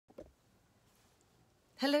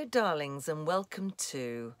Hello darlings and welcome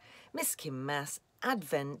to Miss Kim Mass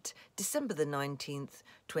Advent, December the 19th,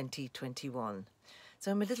 2021.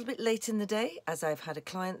 So I'm a little bit late in the day as I've had a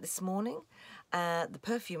client this morning. The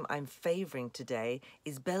perfume I'm favouring today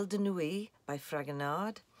is Belle de Nuit by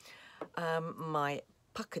Fragonard. My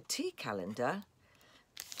Pucka calendar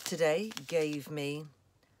today gave me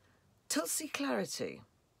Tulsi Clarity.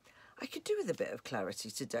 I could do with a bit of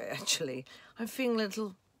clarity today actually. I'm feeling a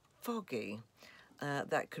little foggy.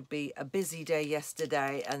 That could be a busy day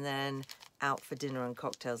yesterday and then out for dinner and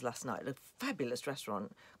cocktails last night at a fabulous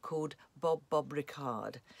restaurant called Bob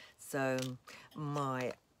Ricard. So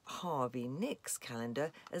my Harvey Nicks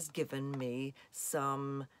calendar has given me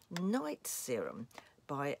some night serum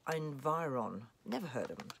by Environ. Never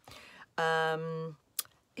heard of them.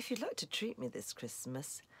 If you'd like to treat me this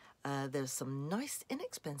Christmas, there's some nice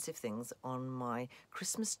inexpensive things on my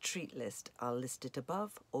Christmas treat list. I'll list it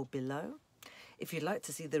above or below. If you'd like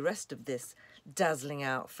to see the rest of this dazzling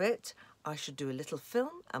outfit, I should do a little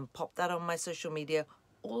film and pop that on my social media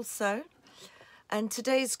also. And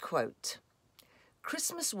today's quote: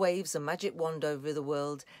 Christmas waves a magic wand over the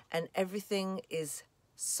world and everything is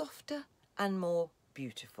softer and more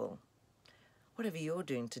beautiful. Whatever you're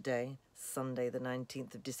doing today, Sunday the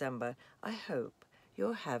 19th of December, I hope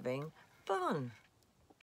you're having fun.